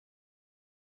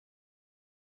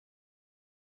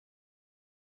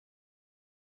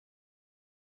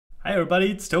Hi everybody,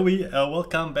 it's Toby.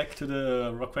 Welcome back to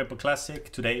the Rock Paper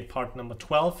Classic. Today part number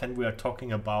 12, and we are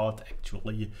talking about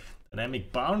actually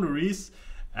dynamic boundaries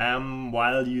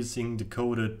while using the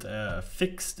coded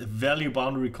fixed value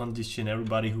boundary condition.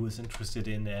 Everybody who is interested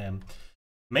in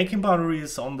making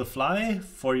boundaries on the fly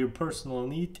for your personal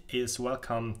need is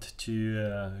welcomed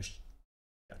to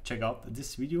check out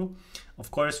this video.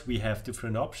 Of course, we have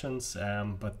different options,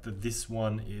 but this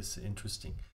one is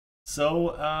interesting.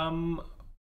 So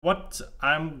what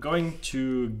I'm going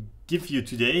to give you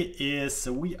today is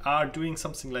we are doing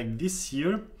something like this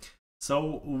here.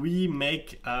 So we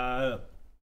make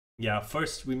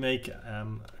first we make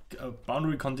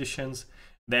boundary conditions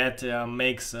that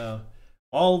makes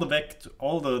all the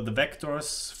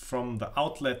vectors from the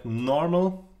outlet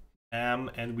normal,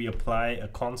 and we apply a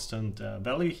constant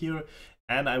value here,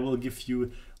 and I will give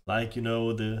you, like, you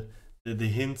know, the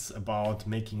hints about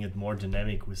making it more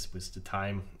dynamic with the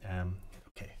time.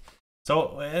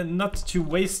 So not to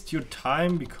waste your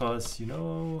time, because you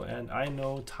know, and I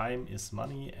know time is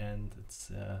money, and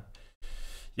it's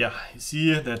you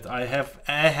see that I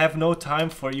have no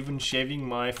time for even shaving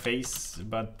my face,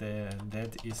 but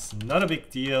that is not a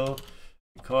big deal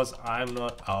because I'm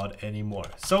not out anymore.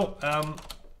 So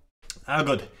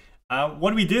good.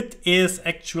 What we did is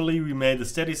actually we made a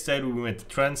steady state, we made the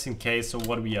transient case. So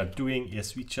what we are doing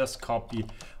is we just copy.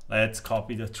 Let's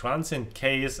copy the transient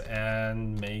case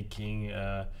and making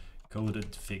a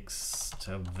coded fixed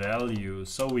value.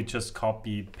 So we just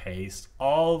copy paste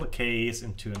all the case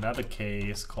into another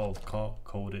case called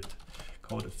coded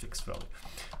fixed value.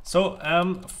 So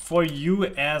for you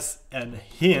as a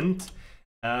hint,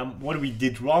 what we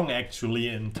did wrong actually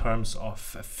in terms of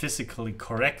physical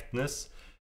correctness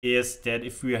is that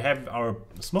if we have our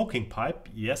smoking pipe,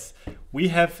 yes, we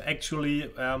have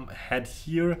actually had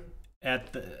here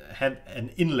had an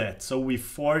inlet, so we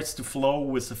force the flow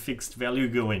with a fixed value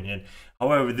going in.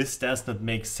 However, this does not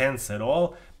make sense at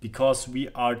all, because we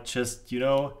are just, you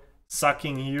know,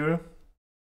 sucking here,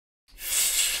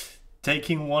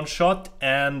 taking one shot,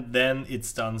 and then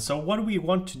it's done. So what we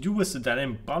want to do with the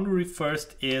dynamic boundary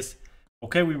first is,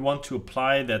 okay, we want to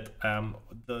apply that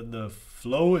the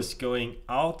flow is going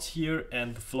out here,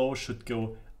 and the flow should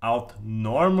go out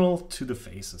normal to the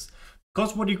faces.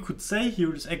 Because what you could say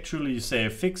here is actually, you say a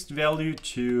fixed value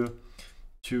to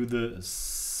the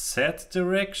z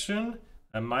direction,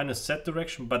 a minus z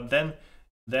direction, but then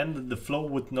the flow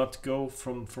would not go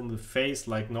from the face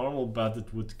like normal, but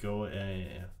it would go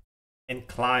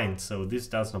inclined. So this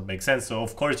does not make sense. So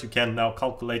of course you can now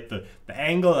calculate the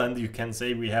angle, and you can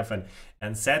say we have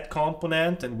an z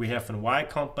component and we have an y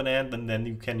component, and then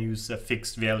you can use a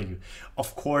fixed value.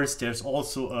 Of course, there's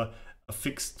also a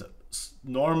fixed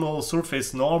normal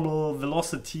surface, normal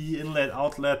velocity, inlet,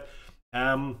 outlet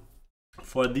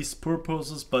for these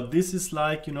purposes, but this is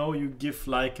like, you know, you give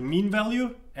like a mean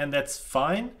value, and that's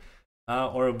fine,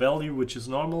 or a value which is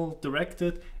normal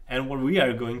directed. And what we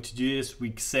are going to do is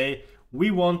we say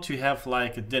we want to have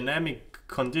like a dynamic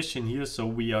condition here. So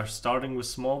we are starting with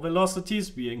small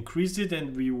velocities, we increase it,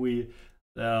 and we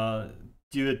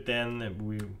do it, then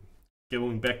we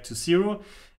going back to 0,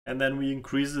 and then we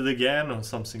increase it again, or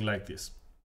something like this.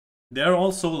 There are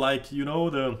also, like, you know,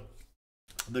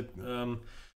 the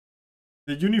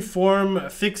uniform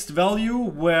fixed value,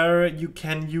 where you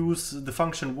can use the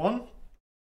function 1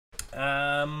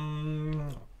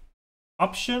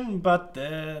 option, but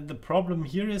the problem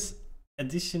here is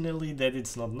additionally that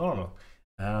it's not normal.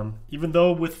 Even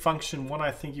though with function 1,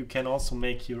 I think you can also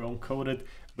make your own coded,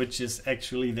 which is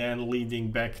actually then leading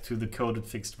back to the coded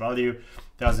fixed value.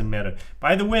 Doesn't matter.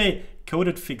 By the way,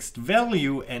 coded fixed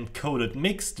value and coded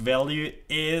mixed value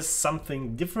is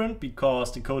something different,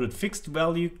 because the coded fixed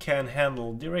value can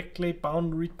handle directly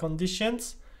boundary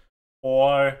conditions,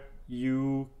 or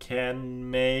you can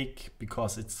make,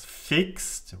 because it's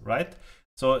fixed, right?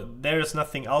 So there's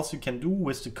nothing else you can do.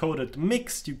 With the coded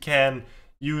mixed, you can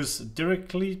use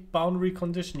directly boundary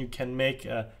condition, you can make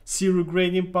a zero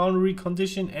gradient boundary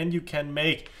condition, and you can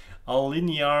make a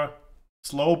linear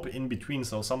slope in between,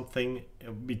 so something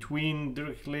between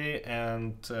directly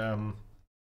and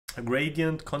a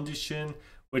gradient condition,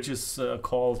 which is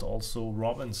called also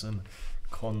Robinson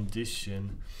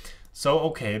condition. So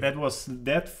okay, that was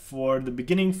that for the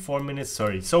beginning 4 minutes.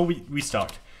 Sorry. So we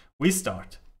start.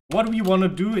 What we want to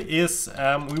do is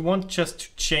we want just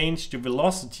to change the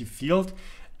velocity field,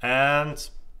 and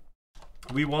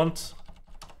we want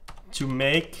to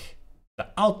make the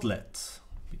outlet,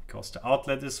 because the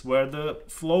outlet is where the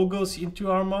flow goes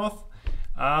into our mouth.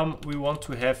 We want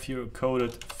to have here a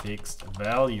coded fixed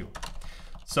value.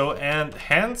 So, and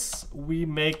hence we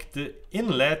make the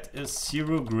inlet a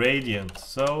 0 gradient.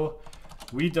 So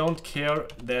we don't care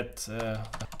that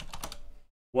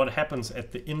what happens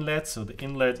at the inlet. So the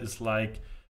inlet is like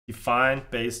defined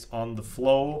based on the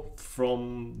flow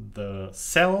from the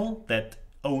cell that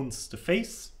owns the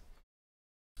face.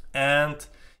 And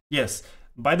yes,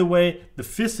 by the way, the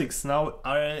physics now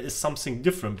is something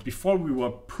different. Before we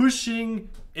were pushing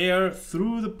air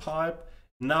through the pipe,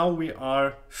 now we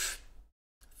are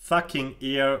sucking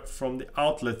air from the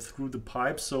outlet through the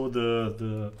pipe, so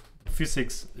the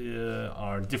physics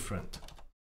are different.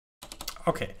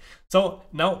 Okay, so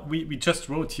now we just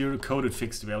wrote here a coded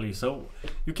fixed value. So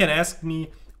you can ask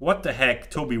me, what the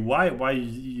heck, Toby, why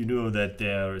you know that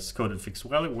there is coded fixed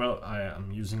value? Well, I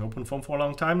am using OpenFOAM for a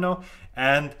long time now,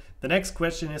 and the next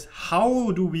question is,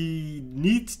 how do we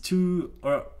need to,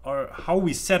 or how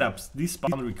we set up this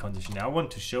boundary condition? I want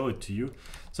to show it to you.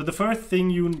 So the first thing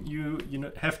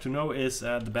you have to know is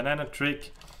the banana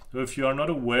trick. So if you are not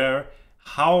aware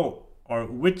how or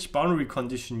which boundary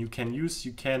condition you can use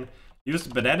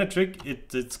the banana trick.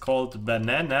 It's called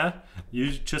banana.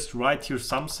 You just write here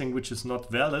something which is not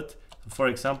valid. For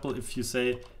example, if you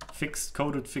say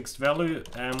coded fixed value,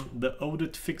 the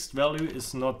coded fixed value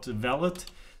is not valid.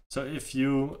 So if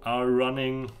you are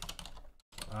running,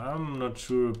 I'm not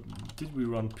sure, did we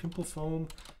run pimple foam,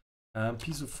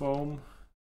 piso foam,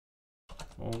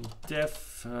 foam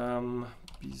def,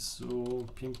 piso,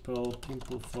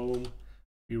 pimple foam.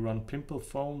 We run pimple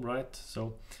foam, right?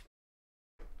 So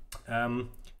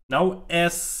now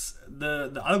as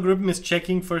the algorithm is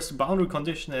checking first the boundary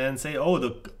condition and say, oh,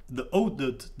 the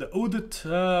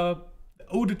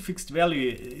coded fixed value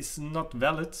is not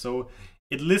valid, so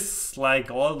it lists like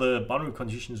all the boundary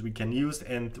conditions we can use,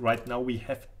 and right now we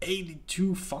have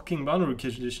 82 fucking boundary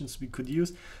conditions we could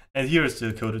use, and here is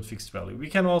the coded fixed value. We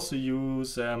can also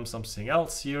use something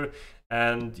else here,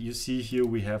 and you see here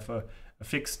we have a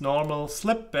fixed normal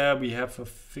slip, we have a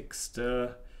fixed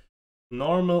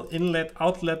normal inlet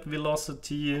outlet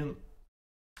velocity,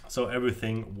 so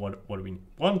everything what we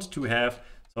want to have.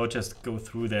 So just go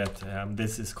through that.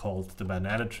 This is called the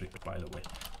banana trick, by the way.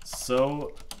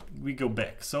 So we go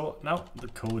back. So now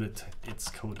it's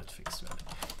coded fixed value.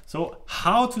 So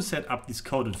how to set up this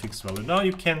coded fixed value? Now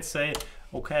you can say,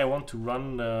 okay, I want to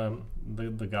run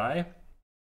the guy,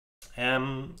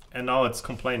 and now it's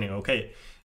complaining. Okay,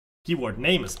 keyword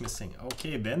name is missing.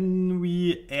 Okay, then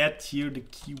we add here the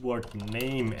keyword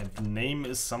name, and the name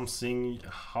is something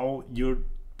how your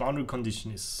boundary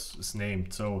condition is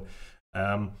named. So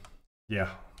yeah,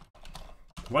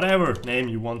 whatever name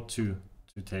you want to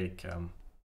take.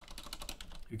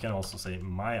 You can also say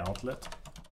my outlet.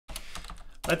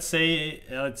 Let's see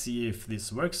if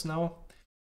this works now.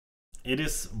 It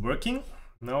is working.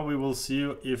 Now we will see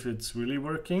if it's really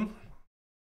working.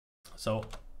 So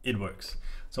it works.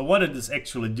 So what it is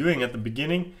actually doing at the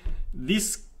beginning,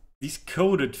 these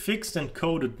coded fixed and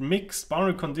coded mixed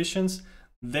boundary conditions,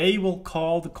 they will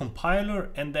call the compiler,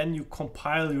 and then you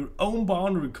compile your own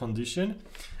boundary condition,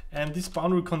 and this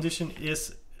boundary condition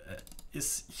is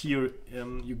here.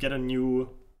 You get a new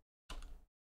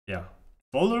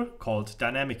folder called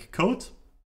dynamic code,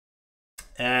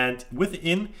 and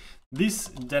within this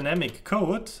dynamic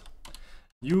code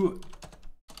you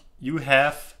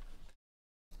have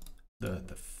the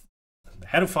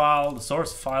header file, the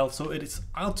source file, so it is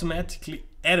automatically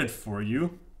added for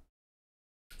you,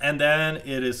 and then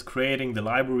it is creating the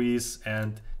libraries,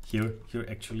 and here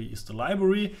actually is the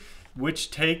library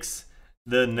which takes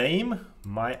the name,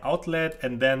 my outlet,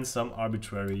 and then some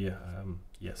arbitrary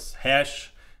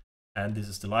hash, and this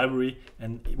is the library,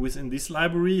 and within this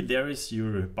library there is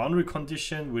your boundary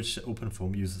condition which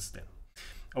OpenFOAM uses then.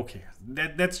 Okay,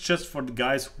 that's just for the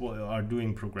guys who are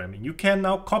doing programming. You can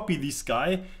now copy this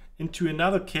guy into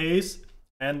another case,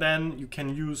 and then you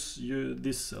can use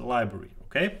this library.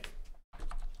 Okay,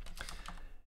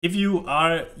 if you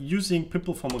are using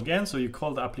PimpleFOAM again, so you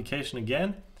call the application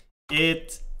again,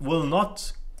 it will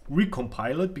not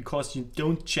recompile it because you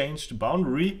don't change the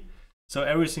boundary. So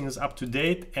everything is up to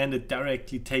date, and it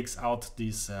directly takes out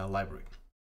this library.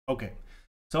 Okay,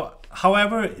 so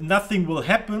however, nothing will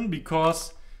happen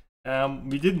because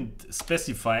we didn't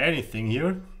specify anything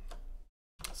here.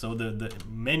 So the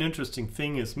main interesting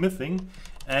thing is missing.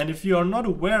 And if you are not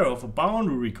aware of a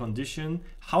boundary condition,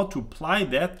 how to apply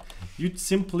that, you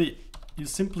simply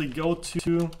go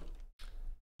to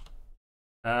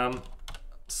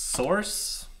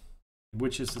source,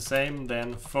 which is the same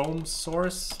then foam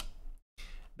source.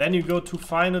 Then you go to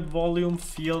finite volume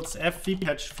fields, FV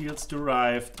patch fields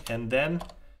derived, and then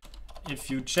if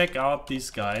you check out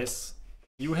these guys,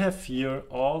 you have here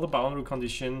all the boundary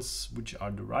conditions which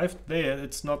are derived there.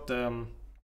 It's not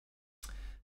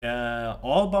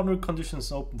all boundary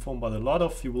conditions in OpenFOAM, but a lot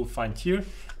of you will find here,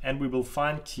 and we will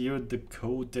find here the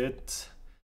coded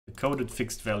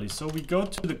fixed value. So we go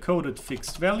to the coded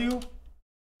fixed value.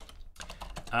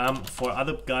 For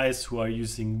other guys who are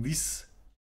using this,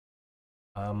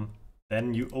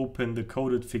 then you open the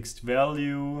coded fixed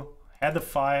value header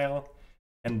file,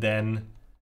 and then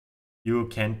you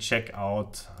can check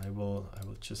out. I will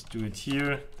just do it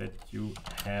here, that you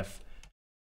have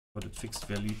coded fixed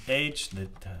value h,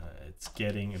 that it's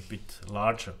getting a bit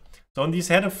larger. So in these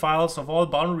header files of all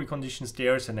boundary conditions,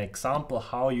 there's an example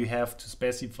how you have to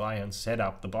specify and set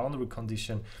up the boundary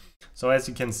condition. So as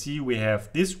you can see, we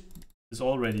have this is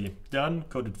already done,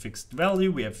 coded fixed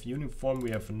value, we have uniform,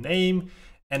 we have a name,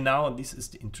 and now this is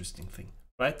the interesting thing,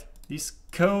 right? This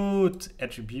code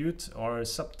attribute or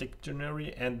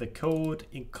subdictionary and the code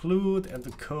include and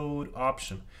the code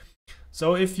option.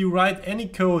 So if you write any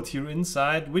code here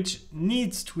inside, which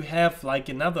needs to have like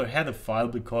another header file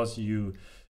because you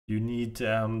need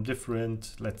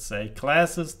different, let's say,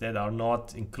 classes that are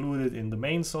not included in the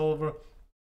main solver,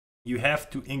 you have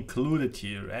to include it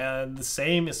here. And the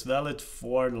same is valid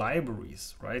for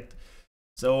libraries, right?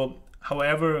 So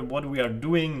however, what we are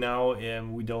doing now,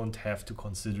 we don't have to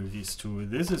consider these two.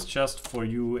 This is just for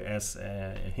you as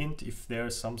a hint. If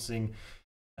there's something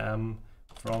from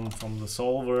the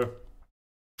solver,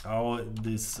 how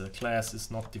this class is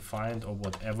not defined or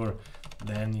whatever,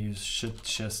 then you should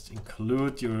just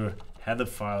include your header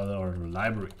file or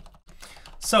library.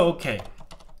 So okay,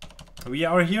 we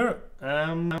are here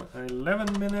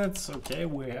 11 minutes. Okay,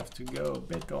 we have to go a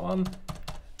bit on.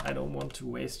 I don't want to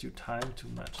waste your time too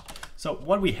much. So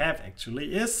what we have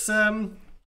actually is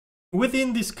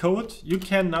within this code, you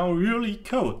can now really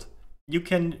code. You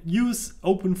can use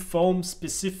OpenFOAM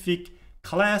specific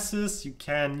classes, you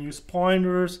can use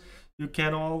pointers, you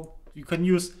can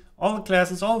use all the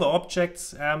classes, all the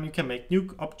objects, you can make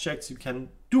new objects, you can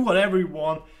do whatever you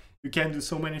want, you can do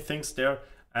so many things there.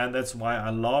 And that's why I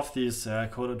love this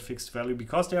coded fixed value,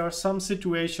 because there are some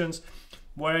situations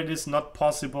where it is not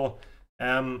possible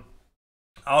out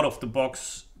of the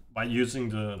box by using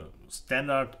the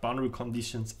standard boundary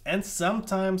conditions, and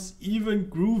sometimes even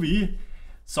Groovy.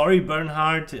 Sorry,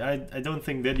 Bernhard, I don't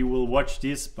think that you will watch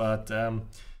this, but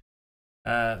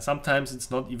sometimes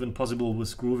it's not even possible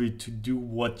with Groovy to do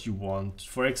what you want.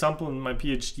 For example, in my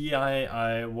PhD,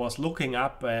 I was looking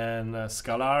up an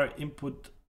scalar input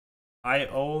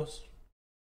IO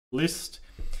list,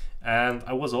 and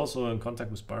I was also in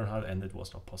contact with Bernhard, and it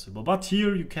was not possible. But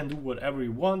here you can do whatever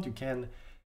you want. You can,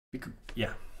 you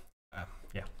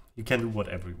can do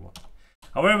whatever you want.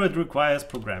 However, it requires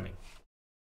programming.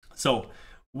 So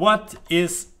what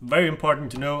is very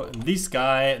important to know, this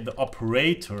guy, the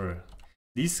operator,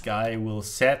 this guy will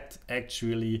set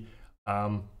actually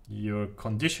your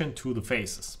condition to the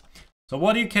faces. So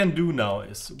what you can do now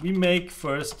is we make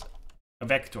first a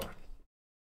vector,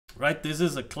 right? This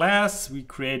is a class. We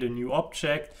create a new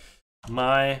object,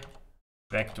 my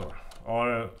vector,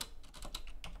 or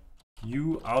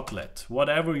outlet,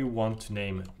 whatever you want to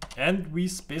name it. And we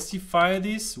specify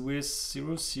this with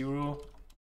 0, 0,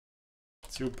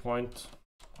 0 point,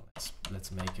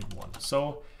 let's make it 1.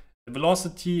 So the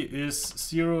velocity is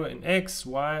 0 in x,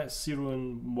 y, 0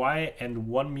 in y, and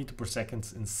 1 meter per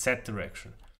second in z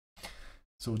direction.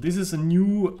 So this is a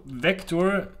new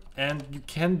vector, and you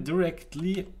can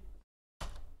directly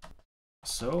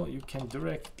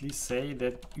say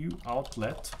that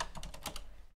outlet.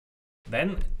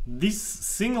 Then this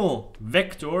single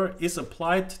vector is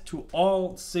applied to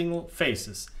all single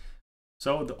faces.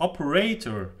 So the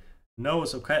operator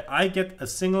knows, okay, I get a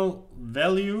single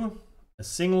value, a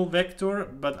single vector,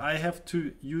 but I have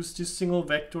to use this single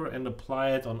vector and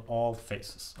apply it on all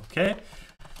faces, okay?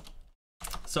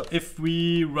 So if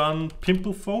we run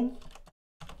PimpleFoam,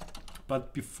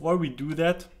 but before we do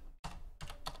that,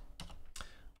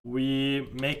 we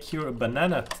make here a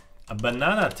banana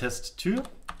test too,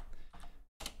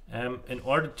 in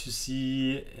order to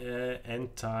see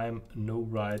end time, no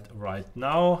write right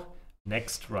now,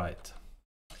 next write.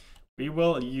 We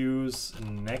will use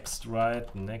next write,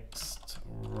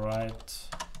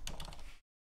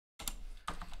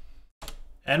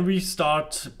 and we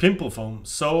start PimpleFoam.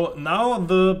 So now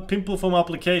the PimpleFoam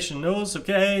application knows,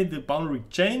 okay, the boundary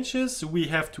changes, so we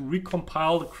have to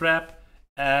recompile the crap,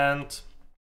 and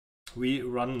we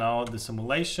run now the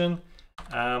simulation.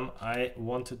 I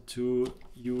wanted to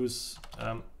use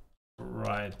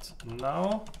right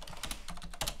now.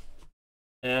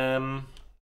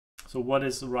 So what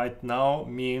is right now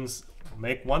means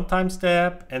make one time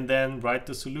step and then write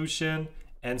the solution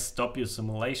and stop your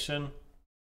simulation.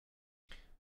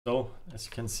 So as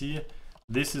you can see,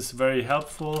 this is very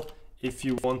helpful if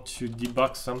you want to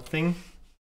debug something.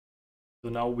 So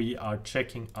now we are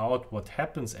checking out what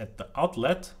happens at the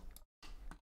outlet.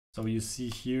 So you see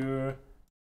here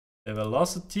the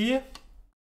velocity,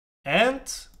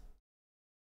 and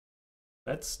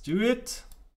let's do it.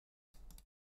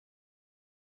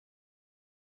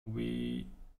 We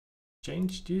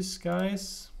change these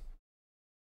guys.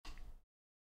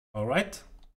 All right.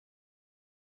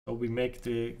 So we make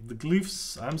the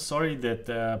glyphs. I'm sorry that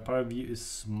the power view is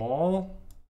small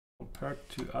compared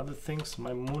to other things.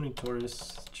 My monitor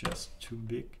is just too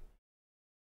big.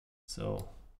 So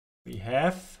we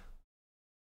have,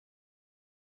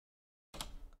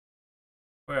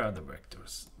 where are the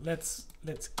vectors? Let's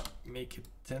make it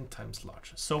 10 times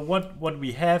larger. So what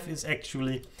we have is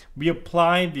actually, we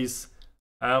apply this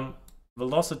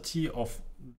velocity of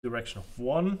direction of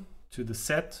 1 to the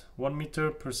z, 1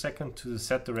 meter per second to the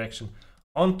z direction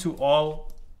onto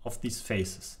all of these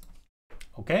faces.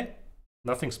 Okay,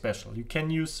 nothing special. You can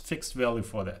use fixed value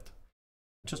for that.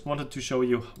 Just wanted to show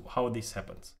you how this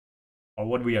happens, or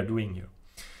what we are doing here.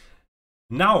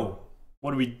 Now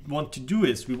what we want to do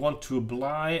is we want to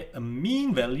apply a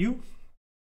mean value,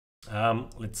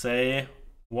 let's say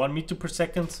 1 meter per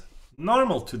second,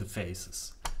 normal to the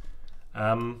faces.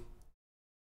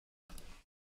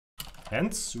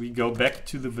 Hence we go back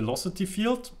to the velocity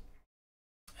field,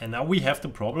 and now we have the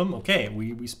problem. Okay,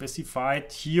 we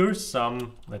specified here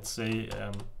some, let's say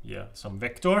yeah, some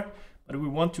vector, but we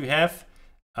want to have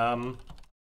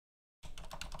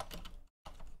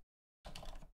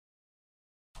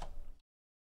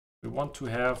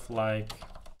like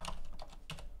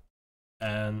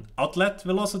an outlet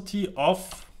velocity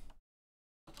of,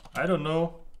 I don't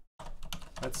know,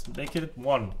 let's make it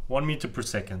 1 meter per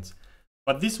second.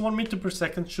 But this 1 meter per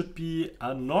second should be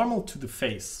normal to the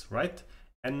face, right?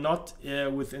 And not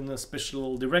within a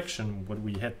special direction, what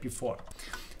we had before.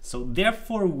 So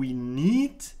therefore we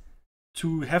need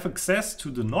to have access to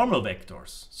the normal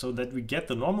vectors, so that we get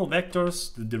the normal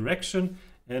vectors, the direction,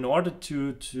 in order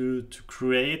to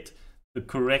create the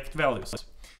correct values.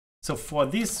 So for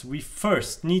this, we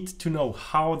first need to know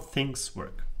how things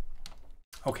work.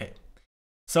 Okay.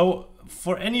 So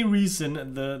for any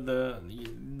reason,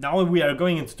 now we are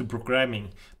going into the programming.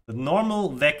 The normal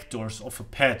vectors of a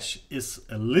patch is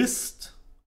a list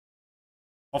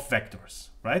of vectors,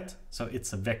 right? So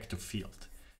it's a vector field.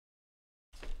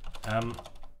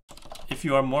 If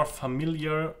you are more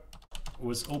familiar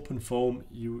with OpenFOAM,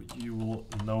 you will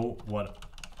know what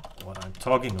I'm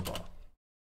talking about.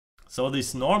 So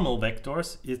these normal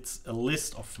vectors, it's a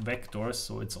list of vectors,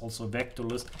 so it's also a vector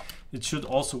list. It should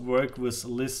also work with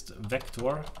list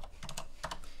vector.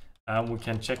 We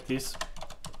can check this.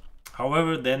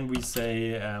 However, then we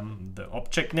say the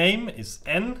object name is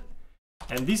n,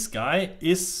 and this guy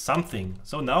is something.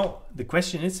 So now the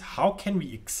question is, how can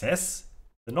we access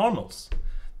the normals,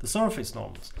 the surface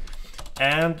normals?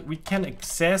 And we can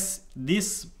access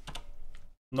this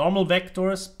normal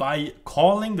vectors by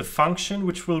calling the function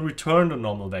which will return the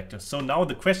normal vectors. So now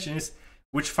the question is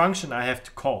which function I have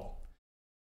to call.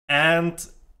 And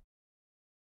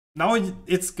now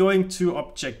it's going to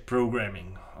object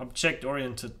programming,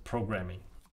 object-oriented programming.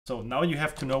 So now you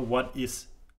have to know what is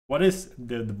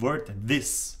the word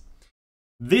this.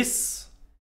 This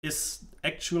is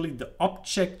actually the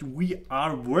object we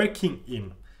are working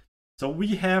in. So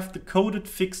we have the coded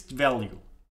fixed value.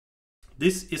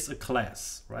 This is a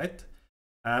class, right?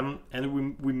 And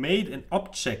we made an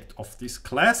object of this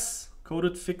class,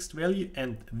 coded fixed value,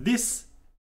 and this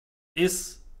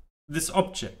is this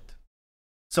object.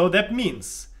 So that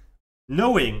means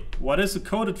knowing what is a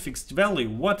coded fixed value,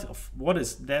 what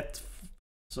is that?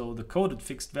 So the coded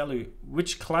fixed value,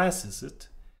 which class is it?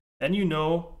 Then you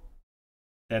know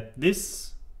that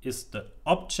this is the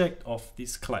object of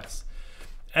this class.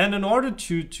 And in order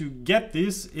to get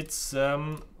this, it's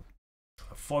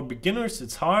for beginners,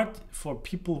 it's hard. For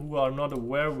people who are not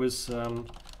aware with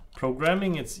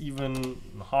programming, it's even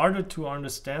harder to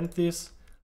understand this.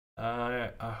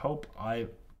 I hope I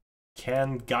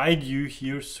can guide you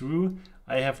here through.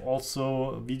 I have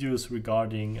also videos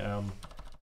regarding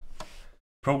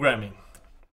programming,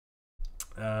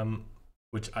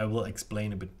 which I will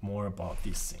explain a bit more about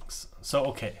these things. So,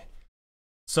 okay.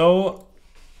 So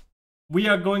we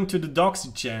are going to the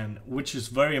Doxygen, which is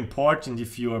very important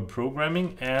if you are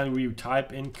programming, and we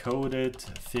type in coded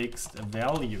fixed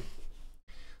value.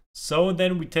 So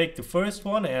then we take the first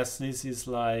one, as this is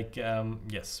like,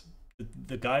 yes,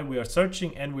 the guy we are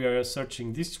searching, and we are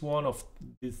searching this one of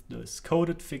this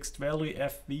coded fixed value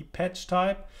FV patch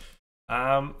type.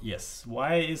 Yes,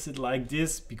 why is it like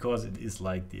this? Because it is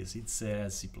like this. It's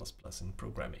C++ in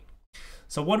programming.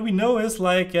 So what we know is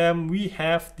like we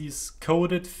have this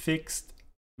coded fixed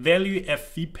value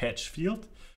FV patch field,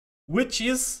 which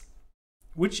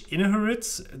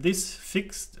inherits this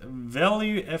fixed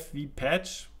value FV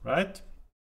patch, right?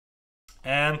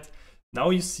 And now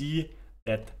you see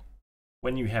that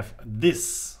when you have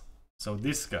this, so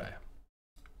this guy,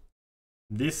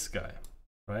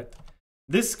 right?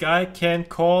 This guy can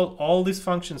call all these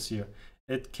functions here.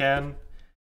 It can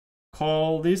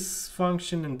call this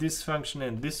function and this function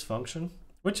and this function,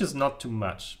 which is not too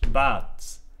much,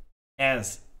 but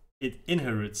as it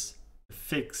inherits the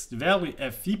fixed value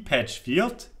FV patch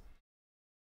field,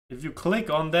 if you click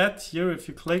on that here,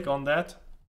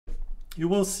 you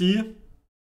will see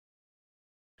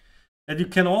that you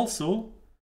can also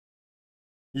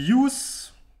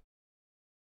use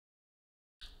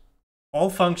all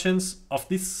functions of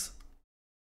this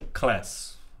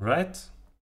class, right?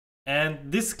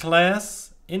 And this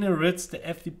class inherits the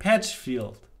FV patch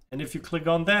field. And if you click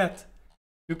on that,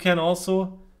 you can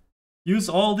also use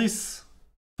all these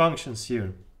functions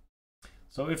here.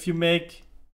 So if you make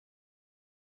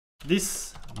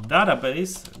this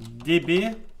database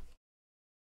db,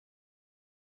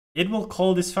 it will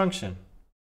call this function.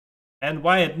 And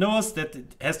why it knows that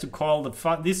it has to call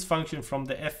this function from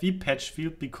the FV patch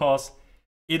field, because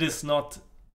it is not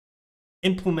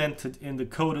implemented in the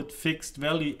coded fixed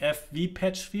value FV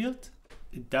patch field.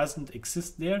 It doesn't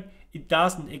exist there. It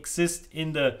doesn't exist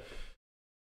in the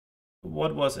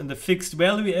in the fixed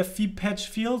value FV patch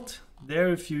field. There,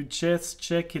 if you just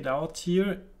check it out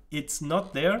here, it's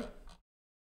not there.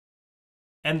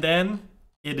 And then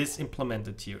it is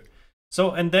implemented here.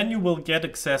 So, and then you will get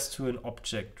access to an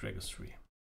object registry.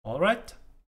 All right.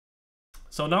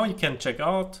 So now you can check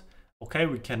out, okay,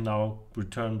 we can now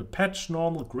return the patch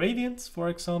normal gradients, for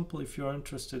example, if you're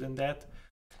interested in that.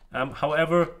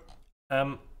 However,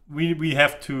 we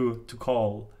have to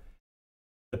call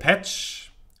the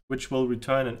patch, which will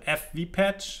return an FV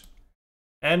patch.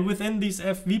 And within this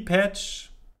FV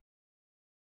patch,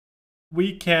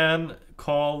 we can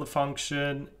call the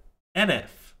function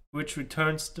NF, which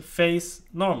returns the phase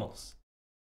normals.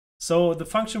 So the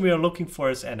function we are looking for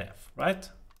is NF, right?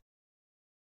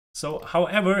 So,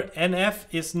 however, NF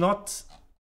is not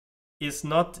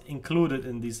included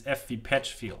in this FV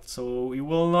patch field. So you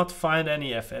will not find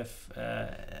any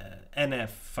NF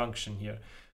function here.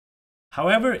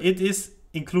 However, it is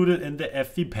included in the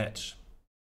FV patch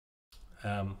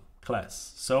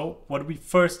class. So what we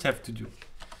first have to do,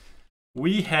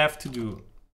 we have to do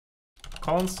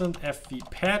constant FV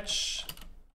patch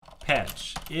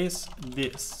is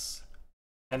this,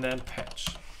 and then patch.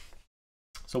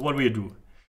 So what we do,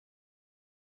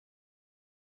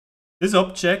 this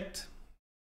object,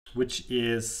 which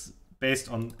is based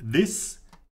on this,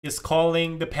 is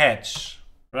calling the patch,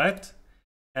 right?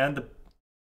 And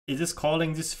it is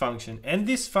calling this function, and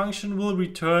this function will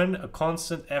return a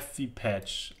constant FV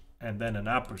patch and then an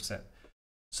ampersand.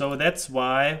 So that's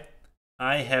why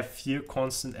I have here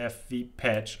constant FV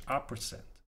patch ampersand.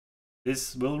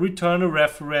 This will return a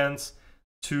reference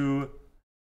to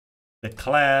the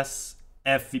class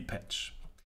FV patch.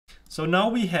 So now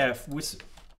we have with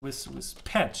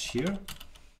patch here.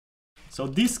 So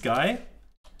this guy,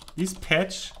 this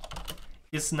patch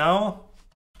is now,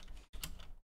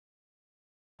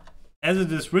 as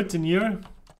it is written here,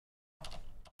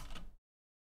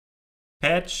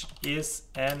 patch is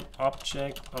an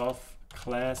object of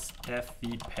class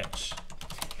FV patch.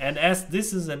 And as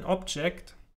this is an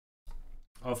object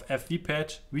of FV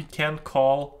patch, we can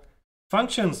call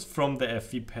functions from the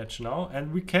FV patch now,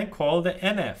 and we can call the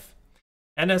NF.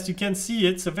 And as you can see,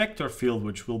 it's a vector field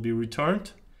which will be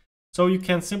returned. So you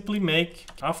can simply make,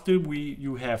 after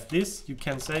you have this, you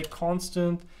can say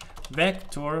constant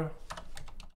vector,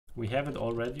 we have it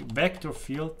already, vector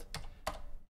field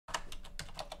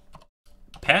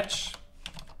patch,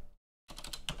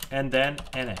 and then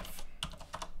NF.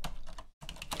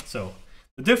 So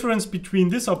the difference between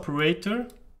this operator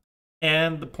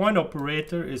and the point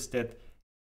operator is that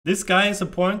this guy is a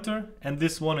pointer and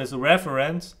this one is a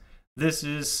reference. This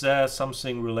is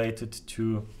something related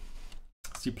to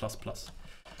C++.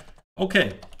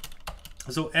 Okay,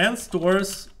 so n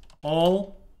stores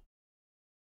all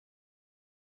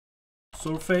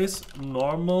surface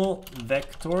normal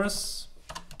vectors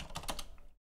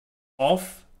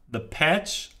of the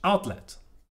patch outlet.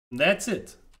 That's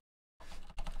it.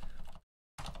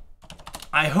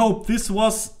 I hope this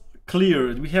was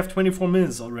clear. We have 24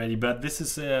 minutes already, but this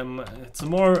is it's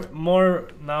more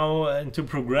now into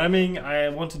programming. I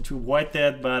wanted to avoid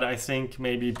that, but I think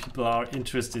maybe people are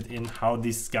interested in how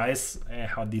these guys,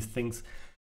 how these things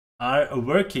are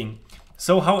working.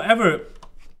 So, however,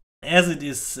 as it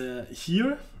is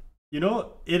here, you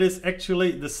know, it is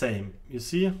actually the same. You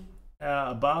see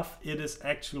above, it is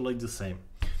actually the same.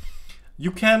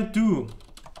 You can do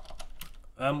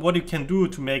what you can do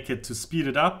to make it, to speed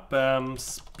it up,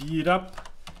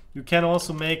 you can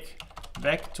also make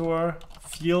vector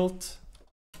field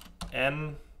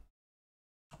n2,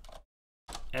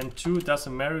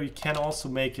 doesn't matter. You can also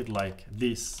make it like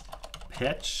this,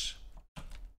 patch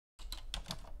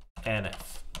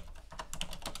nf.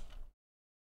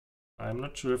 I'm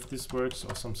not sure if this works,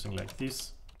 or something like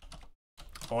this,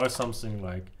 or something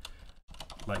like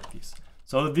this.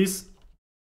 So this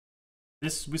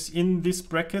within these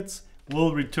brackets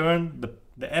will return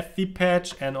the fv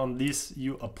patch, and on this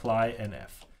you apply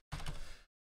nf.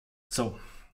 So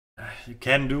you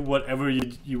can do whatever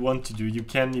you want to do. You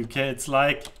can it's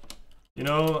like, you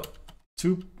know,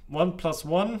 1 plus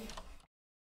 1.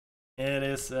 It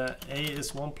is a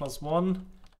is 1 plus 1,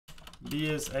 b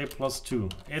is a plus 2.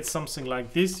 It's something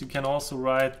like this. You can also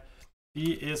write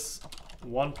b is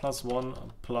 1 plus 1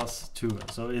 plus 2.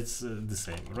 So it's the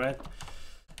same, right?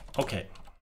 Okay.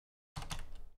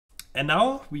 And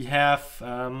now we have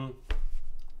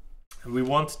we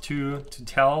want to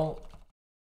tell,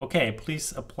 okay,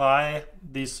 please apply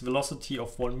this velocity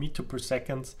of 1 meter per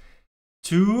second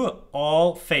to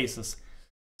all faces.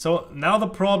 So now the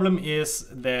problem is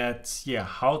that, yeah,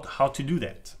 how to do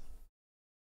that.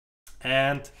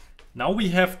 And now we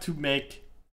have to make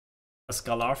a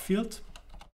scalar field.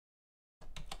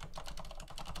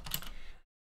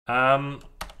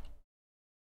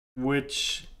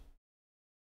 Which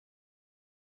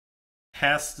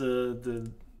has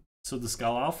the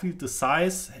scalar field, the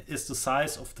size is the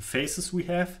size of the faces we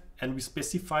have, and we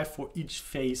specify for each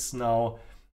face now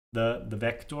the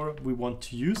vector we want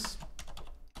to use.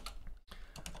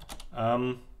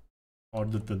 Or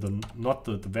not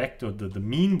the vector, the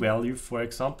mean value, for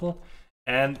example.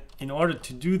 And in order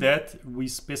to do that, we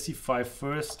specify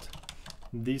first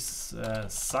this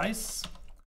size.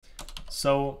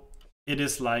 So it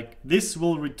is like this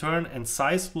will return, and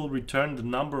size will return the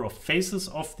number of faces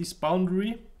of this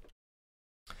boundary.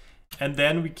 And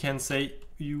then we can say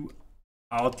u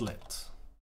outlet.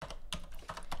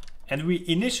 And we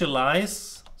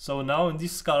initialize, so now in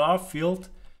this scalar field,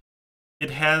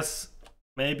 it has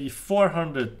maybe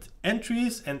 400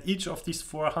 entries, and each of these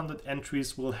 400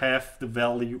 entries will have the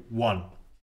value 1.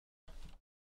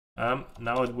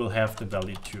 Now it will have the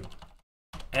value 2.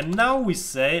 And now we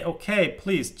say, okay,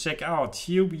 please check out.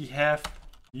 Here we have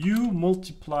u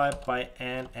multiplied by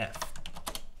nf,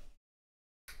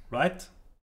 right?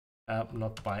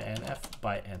 Not by nf,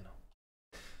 by n.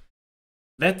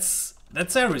 That's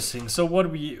everything. So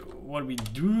what we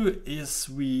do is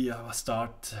we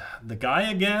start the guy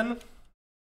again.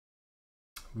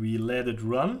 We let it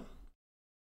run.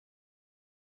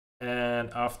 And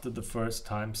after the first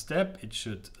time step, it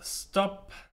should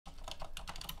stop.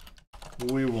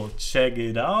 We will check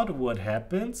it out, what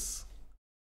happens.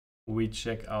 We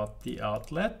check out the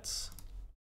outlet.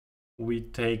 We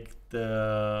take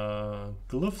the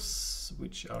glyphs,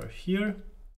 which are here.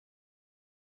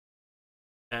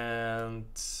 And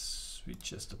we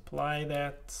just apply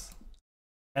that.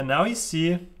 And now you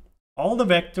see all the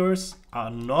vectors are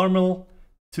normal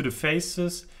to the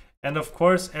faces. And of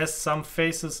course, as some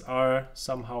faces are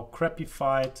somehow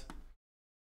crappified,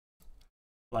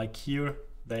 like here,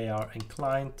 they are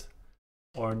inclined,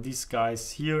 or these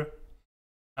guys here,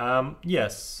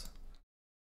 yes,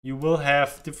 you will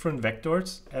have different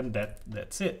vectors, and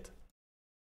that's it.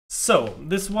 So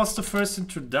this was the first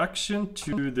introduction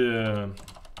to the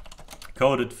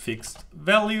coded fixed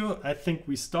value. I think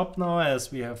we stop now,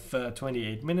 as we have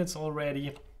 28 minutes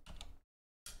already.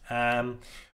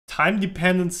 Time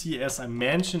dependency, as I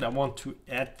mentioned, I want to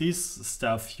add this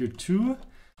stuff here too.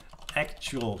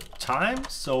 Actual time.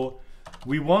 So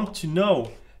we want to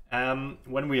know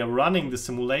when we are running the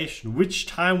simulation, which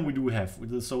time we do have.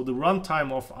 So the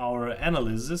runtime of our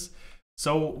analysis.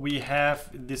 So we have,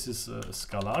 this is a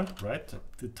scalar, right?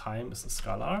 The time is a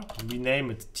scalar. We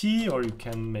name it t, or you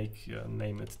can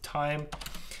name it time.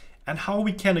 And how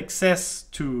we can access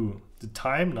to the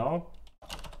time now.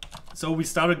 So we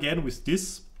start again with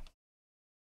this.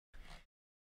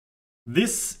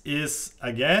 This is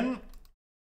again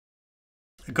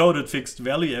a coded fixed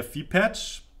value fv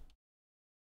patch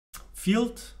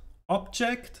field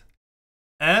object,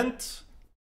 and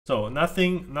so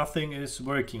nothing is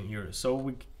working here.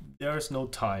 So there is no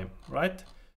time, right?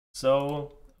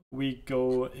 So we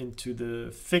go into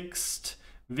the fixed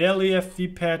value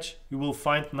FV patch. You will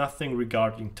find nothing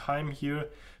regarding time here.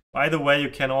 By the way, you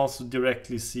can also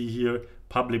directly see here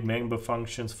public member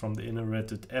functions from the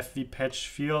inherited FV patch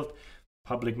field,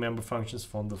 public member functions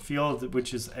from the field,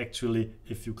 which is actually,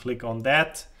 if you click on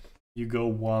that, you go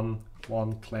one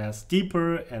class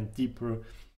deeper and deeper,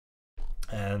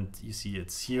 and you see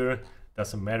it's here.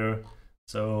 Doesn't matter.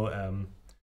 So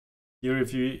here,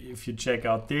 if you check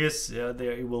out this,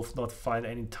 there you will not find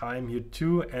any time here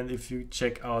too. And if you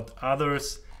check out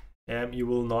others, you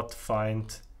will not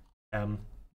find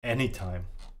any time.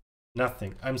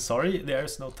 Nothing. I'm sorry, there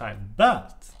is no time.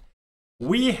 But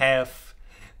we have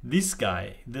this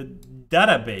guy, the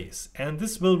database, and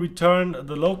this will return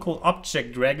the local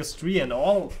object registry and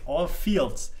all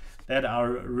fields that are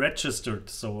registered.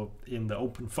 So in the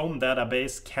OpenFOAM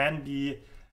database can be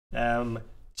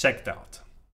checked out.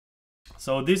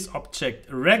 So this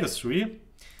object registry,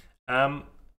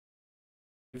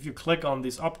 if you click on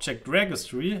this object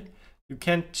registry, you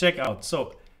can check out.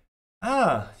 So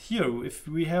here, if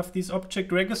we have this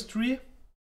object registry,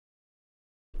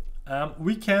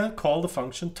 we can call the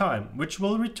function time, which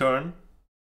will return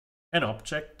an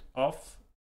object of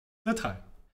the time.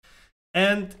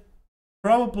 And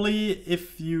probably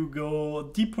if you go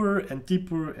deeper and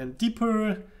deeper and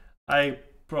deeper, I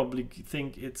probably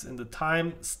think it's in the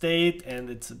time state and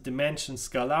it's a dimension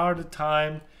scalar the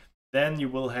time, then you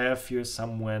will have here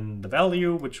somewhere the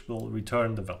value which will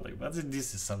return the value. But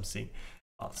this is something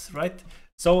else, right?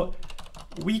 So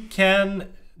we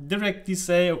can directly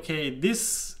say, okay,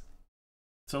 this,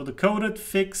 so the coded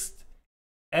fixed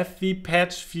FV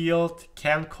patch field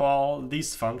can call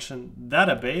this function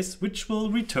database, which will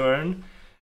return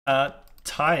a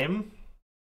time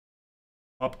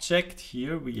object.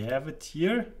 Here we have it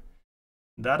here.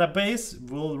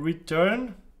 Database will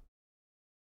return.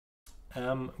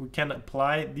 We can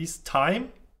apply this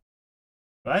time,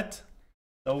 right?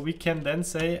 So we can then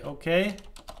say, okay,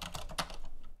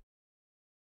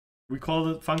 we call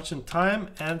the function time,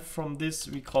 and from this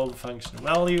we call the function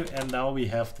value, and now we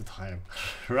have the time,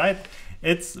 right?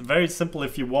 It's very simple.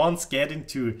 If you want, get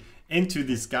into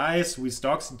these guys with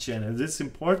Doxygen, and it's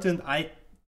important. I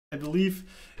believe,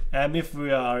 if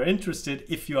we are interested,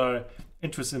 if you are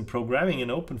interested in programming in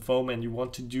OpenFOAM and you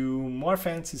want to do more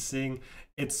fancy thing,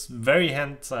 it's very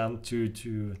hands-on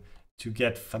to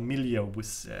get familiar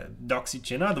with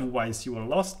Doxygen. Otherwise, you are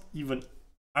lost. Even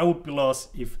I would be lost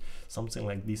if something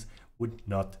like this would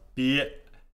not be,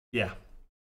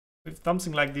 if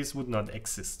something like this would not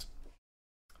exist.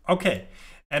 Okay,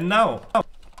 and now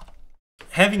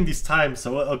having this time,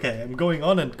 so okay, I'm going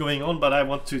on and going on, but I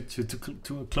want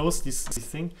to close this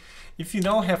thing. If you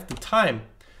now have the time,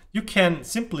 you can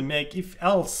simply make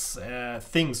if-else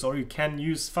things, or you can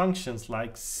use functions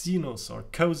like sinus or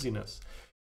cosinus.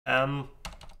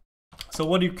 So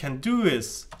what you can do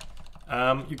is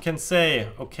you can say,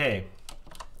 okay,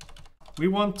 we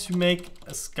want to make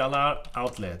a scalar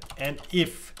outlet, and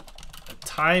if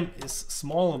time is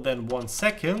smaller than 1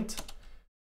 second,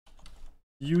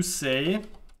 you say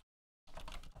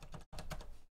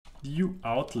view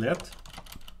outlet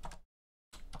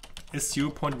is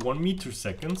 0.1 meter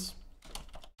seconds,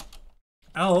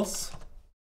 else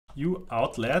view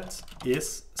outlet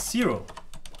is 0.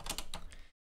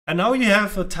 And now you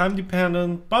have a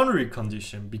time-dependent boundary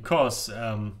condition, because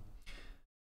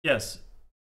yes,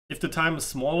 if the time is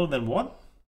smaller than 1,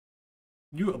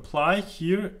 you apply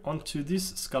here onto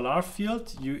this scalar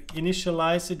field, you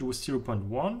initialize it with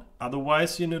 0.1,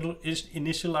 otherwise you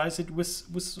initialize it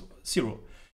with 0.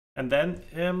 And then,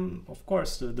 of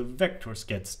course, the vectors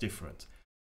gets different.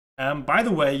 By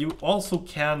the way, you also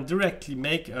can directly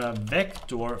make a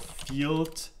vector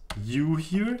field u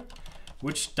here,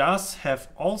 which does have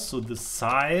also the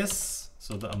size,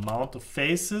 so the amount of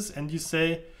faces, and you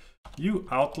say u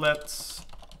outlets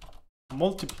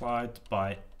multiplied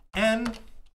by n,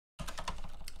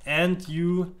 and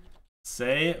you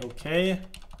say, okay,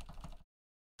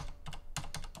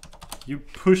 you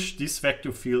push this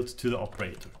vector field to the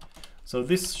operator. So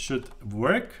this should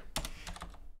work.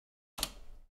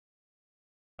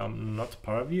 Not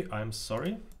Paraview, I'm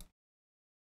sorry.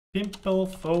 Pimple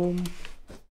foam.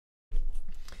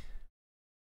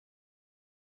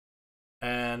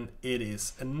 And it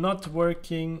is not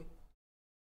working.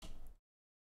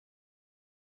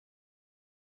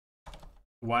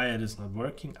 Why it is not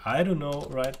working, I don't know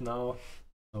right now.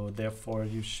 So therefore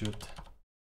you should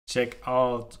check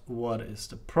out what is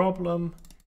the problem.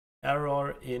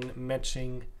 Error in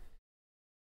matching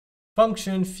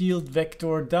function field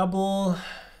vector double,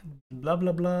 blah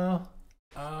blah blah.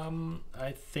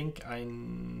 I think I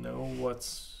know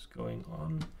what's going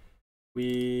on.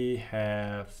 We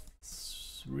have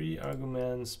 3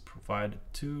 arguments, provided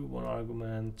 2, 1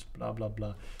 argument, blah blah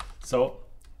blah. So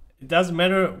it doesn't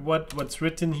matter what's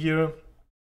written here.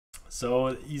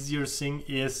 So the easier thing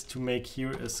is to make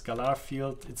here a scalar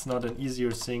field. It's not an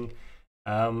easier thing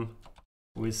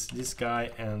with this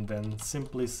guy, and then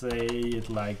simply say it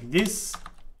like this.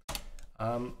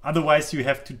 Otherwise you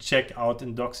have to check out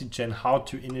in Doxygen how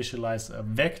to initialize a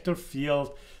vector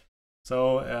field.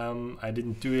 So I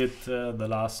didn't do it the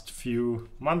last few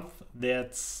months.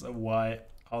 That's why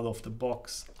out of the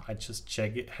box I just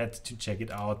had to check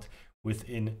it out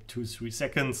within 2-3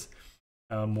 seconds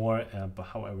more. But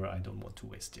however, I don't want to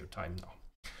waste your time now.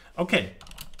 Okay.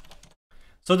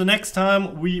 So the next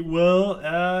time we will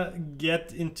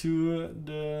get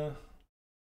into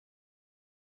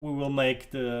we will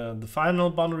make the final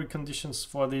boundary conditions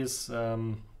for this,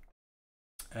 and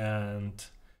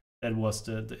that was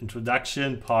the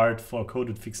introduction part for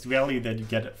coded fixed value, that you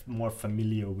get more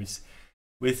familiar with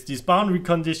this boundary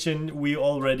condition. We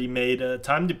already made a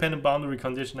time dependent boundary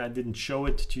condition. I didn't show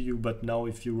it to you, but now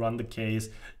if you run the case,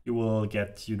 you will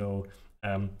get, you know,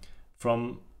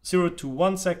 from 0 to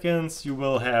 1 seconds, you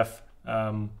will have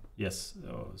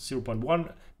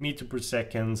 0.1 meter per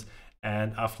second,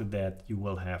 and after that you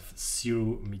will have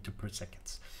 0 meter per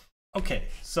second. Okay,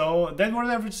 so that was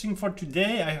everything for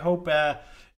today. I hope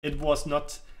it was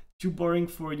not too boring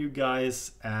for you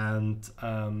guys, and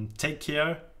take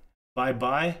care. Bye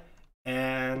bye,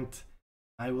 and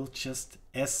I will just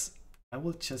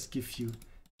give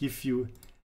you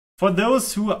for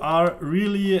those who are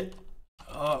really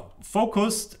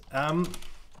focused,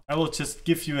 I will just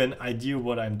give you an idea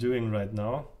what I'm doing right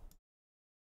now.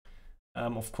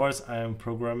 Of course, I am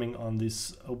programming on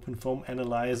this OpenFOAM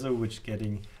analyzer, which is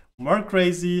getting more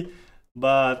crazy,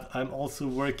 but I'm also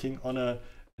working on a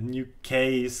new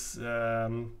case,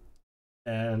 and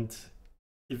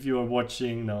if you are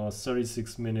watching now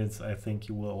 36 minutes, I think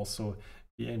you will also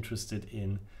be interested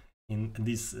in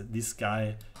this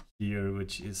guy here,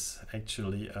 which is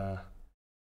actually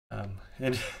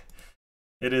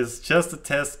it is just a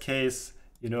test case,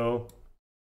 you know.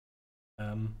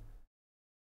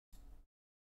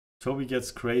 Toby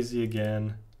gets crazy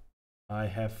again.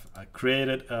 I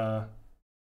created a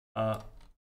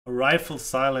rifle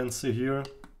silencer here.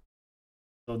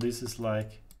 So this is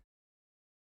like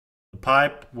the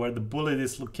pipe where the bullet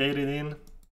is located in.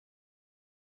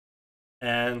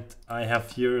 And I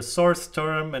have here a source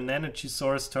term, an energy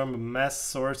source term, a mass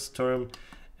source term,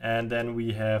 and then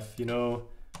we have, you know,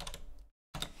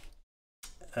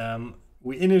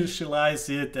 we initialize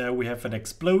it, we have an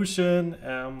explosion,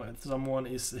 someone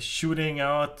is shooting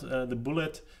out the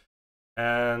bullet,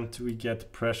 and we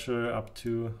get pressure up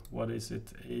to, what is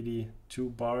it, 82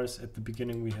 bars. At the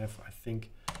beginning we have, I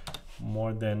think,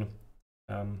 more than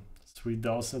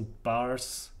 3000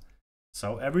 bars.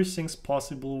 So everything's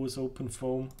possible with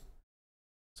OpenFOAM.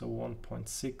 So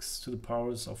 1.6 to the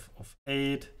powers of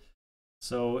 8.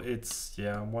 So it's,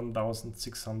 yeah,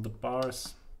 1600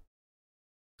 bars.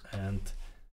 And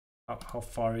how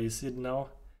far is it now?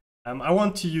 I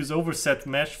want to use overset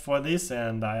mesh for this,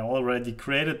 and I already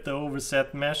created the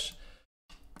overset mesh.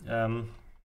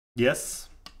 Yes.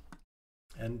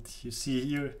 And you see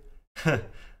here, I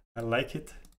like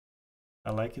it.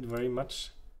 I like it very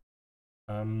much.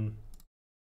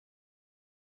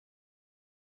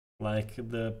 Like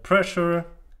the pressure,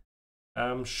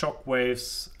 shock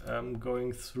waves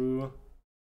going through.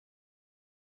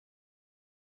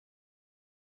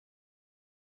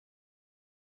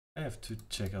 I have to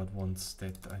check out once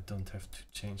that I don't have to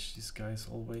change these guys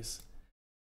always.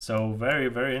 So very,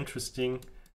 very interesting.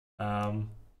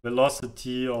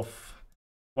 Velocity of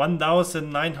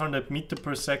 1900 meter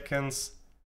per second.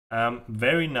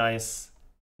 Very nice.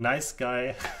 Nice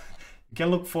guy. You can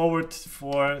look forward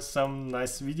for some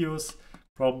nice videos,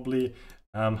 probably.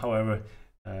 However,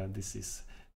 this is,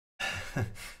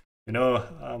 you know,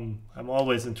 I'm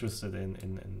always interested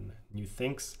in new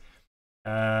things.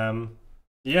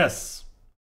 Yes,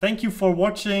 thank you for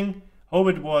watching. Hope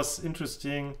it was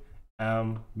interesting.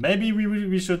 Maybe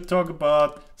we should talk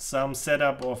about some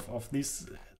setup of these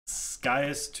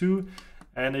guys too.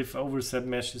 And if overset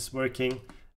mesh is working,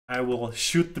 I will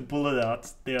shoot the bullet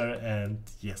out there. And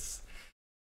yes,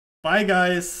 bye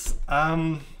guys.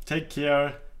 Take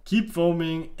care, keep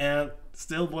foaming, and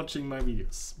still watching my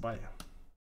videos. Bye.